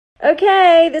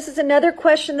Okay, this is another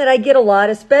question that I get a lot,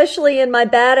 especially in my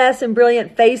Badass and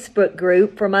Brilliant Facebook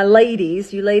group for my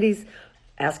ladies. You ladies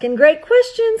asking great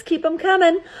questions. Keep them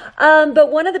coming.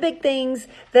 But one of the big things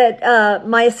that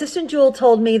my assistant Jewel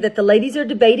told me that the ladies are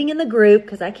debating in the group,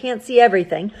 because I can't see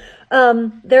everything,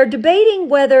 they're debating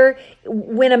whether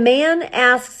when a man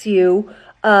asks you,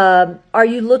 are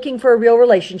you looking for a real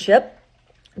relationship?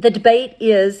 The debate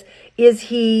is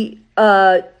he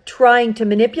trying to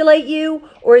manipulate you,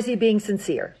 or is he being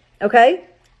sincere? Okay,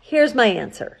 here's my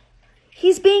answer.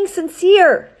 He's being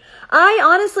sincere. I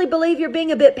honestly believe you're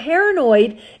being a bit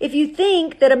paranoid if you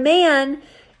think that a man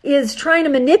is trying to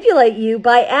manipulate you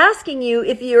by asking you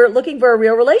if you're looking for a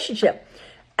real relationship.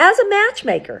 As a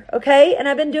matchmaker, okay, and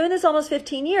I've been doing this almost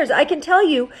 15 years, I can tell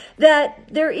you that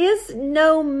there is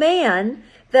no man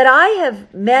that I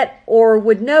have met or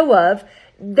would know of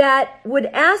that would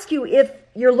ask you if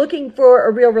you're looking for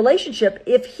a real relationship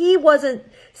if he wasn't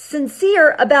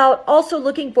sincere about also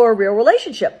looking for a real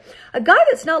relationship. A guy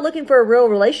that's not looking for a real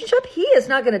relationship, he is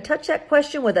not going to touch that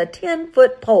question with a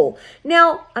 10-foot pole.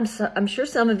 Now, I'm sure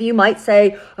some of you might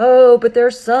say, oh, but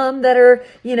there's some that are,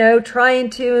 trying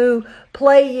to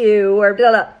play you or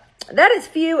blah, blah. That is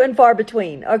few and far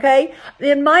between, okay?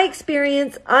 In my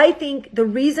experience, I think the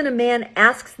reason a man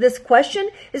asks this question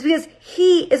is because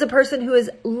he is a person who is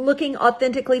looking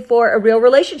authentically for a real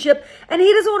relationship, and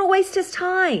he doesn't want to waste his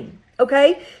time,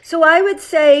 okay? So I would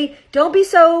say, don't be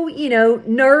so,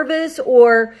 nervous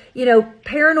or,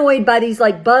 paranoid by these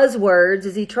like buzzwords.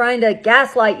 Is he trying to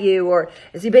gaslight you, or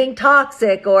is he being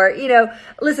toxic, or,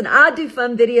 listen, I do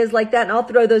fun videos like that and I'll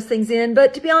throw those things in.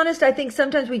 But to be honest, I think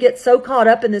sometimes we get so caught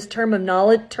up in this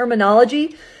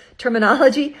terminology,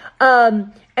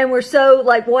 and we're so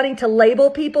like wanting to label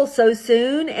people so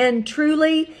soon. And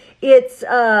truly it's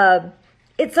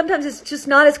sometimes it's just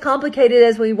not as complicated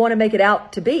as we want to make it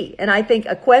out to be. And I think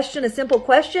a simple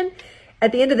question,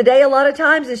 at the end of the day, a lot of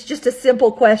times it's just a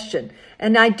simple question.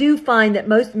 And I do find that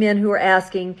most men who are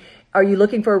asking, are you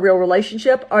looking for a real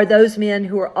relationship, are those men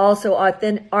who are also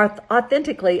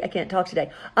authentically, I can't talk today,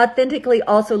 authentically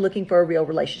also looking for a real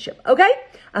relationship. Okay?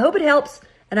 I hope it helps.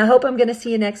 And I hope I'm going to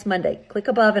see you next Monday. Click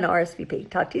above and RSVP.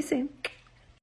 Talk to you soon.